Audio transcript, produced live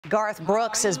Garth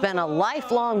Brooks has been a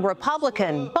lifelong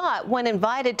Republican, but when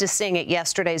invited to sing at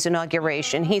yesterday's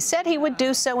inauguration, he said he would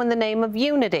do so in the name of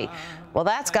unity. Well,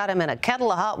 that's got him in a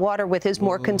kettle of hot water with his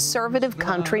more conservative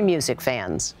country music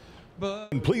fans.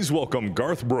 And please welcome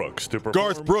Garth Brooks to perform.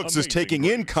 Garth Brooks is taking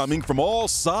incoming from all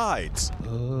sides.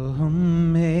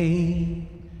 Amazing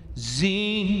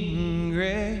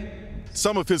grace.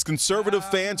 Some of his conservative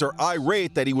fans are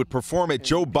irate that he would perform at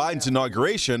Joe Biden's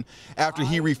inauguration after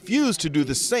he refused to do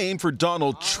the same for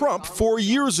Donald Trump 4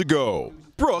 years ago.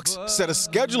 Brooks said a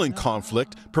scheduling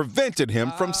conflict prevented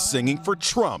him from singing for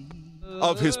Trump.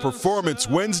 Of his performance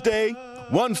Wednesday,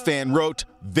 one fan wrote,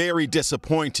 "Very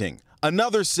disappointing."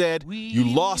 Another said, "You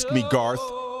lost me, Garth."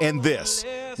 And this,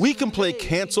 "We can play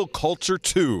cancel culture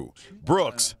too."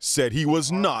 Brooks said he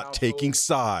was not taking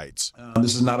sides.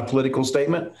 This is not a political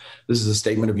statement. This is a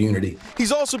statement of unity.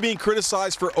 He's also being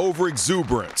criticized for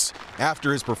overexuberance.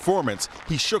 After his performance,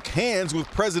 he shook hands with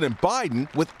President Biden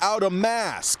without a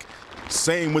mask.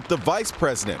 Same with the vice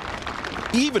president.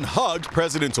 He even hugged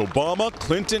Presidents Obama,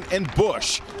 Clinton, and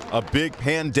Bush. A big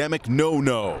pandemic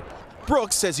no-no.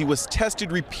 Brooks says he was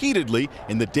tested repeatedly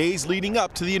in the days leading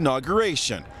up to the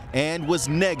inauguration and was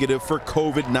negative for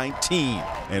COVID-19.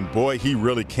 And boy, he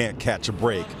really can't catch a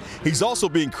break. He's also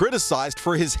being criticized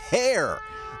for his hair.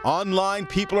 Online,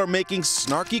 people are making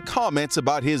snarky comments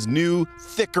about his new,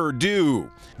 thicker do.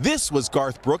 This was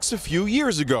Garth Brooks a few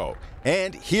years ago,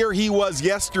 and here he was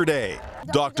yesterday.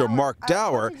 Dr. Mark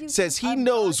Dower says he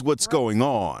knows what's going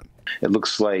on. It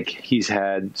looks like he's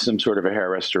had some sort of a hair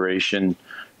restoration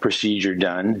procedure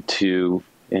done to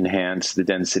enhance the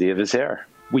density of his hair.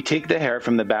 We take the hair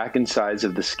from the back and sides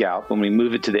of the scalp and we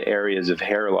move it to the areas of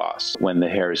hair loss. When the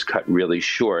hair is cut really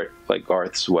short, like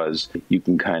Garth's was, you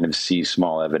can kind of see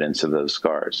small evidence of those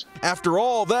scars. After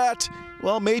all that,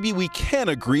 well, maybe we can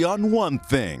agree on one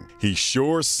thing. He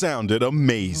sure sounded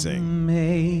amazing.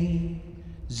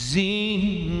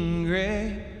 Amazing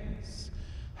grace.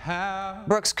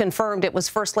 Brooks confirmed it was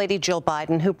First Lady Jill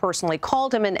Biden who personally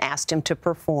called him and asked him to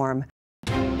perform.